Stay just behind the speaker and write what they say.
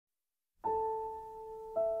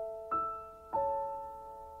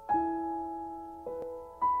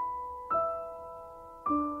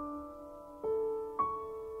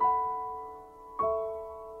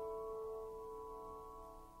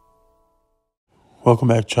Welcome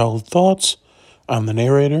back, Childhood Thoughts. I'm the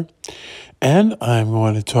narrator, and I'm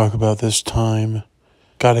going to talk about this time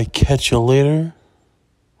Gotta Catch You Later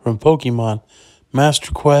from Pokemon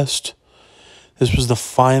Master Quest. This was the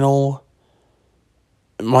final,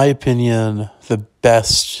 in my opinion, the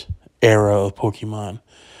best era of Pokemon.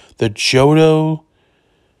 The Johto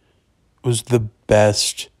was the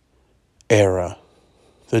best era.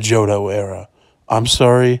 The Johto era. I'm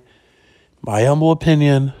sorry, my humble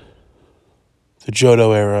opinion, the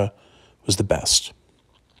Johto era was the best.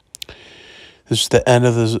 This is the end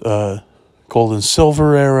of the Gold and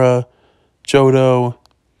Silver era, Johto.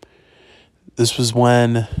 This was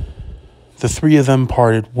when the three of them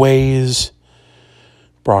parted ways.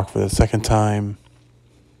 Brock for the second time.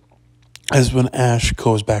 This is when Ash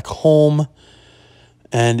goes back home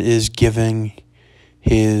and is giving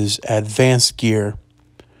his advanced gear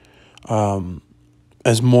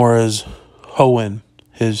as more as Hoenn,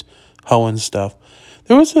 his Hoenn stuff.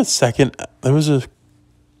 There was a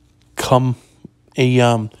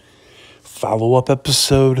follow-up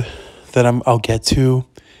episode that I'll get to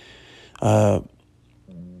that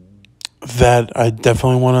I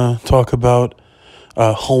definitely want to talk about,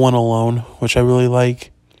 Hoenn alone, which I really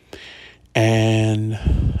like, and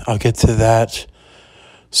I'll get to that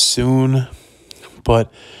soon.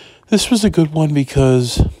 But this was a good one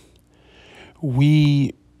because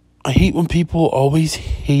I hate when people always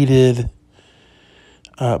hated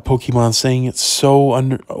Pokemon, saying it's so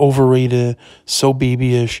overrated, so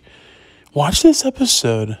babyish. Watch this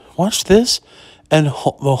episode. Watch this and the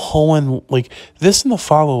Hoenn, like this and the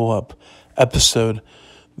follow-up episode.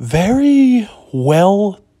 Very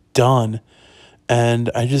well done.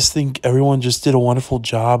 And I just think everyone just did a wonderful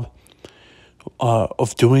job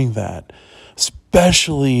of doing that.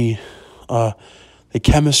 Especially the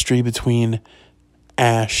chemistry between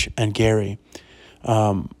Ash and Gary.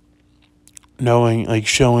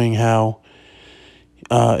 Showing how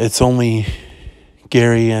it's only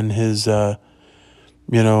Gary and his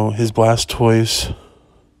Blastoise,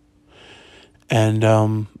 and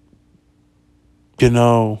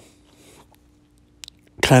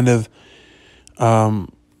kind of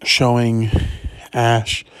showing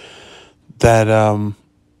Ash that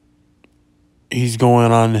he's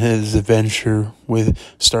going on his adventure with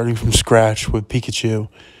starting from scratch with Pikachu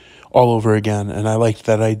all over again, and I liked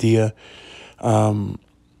that idea.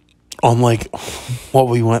 Unlike what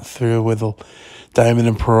we went through with Diamond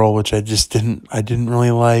and Pearl, which I didn't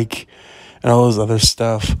really like, and all those other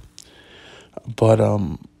stuff. But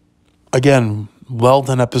again, well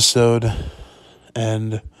done episode,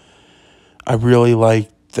 and I really like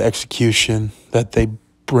the execution that they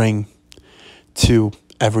bring to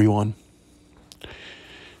everyone.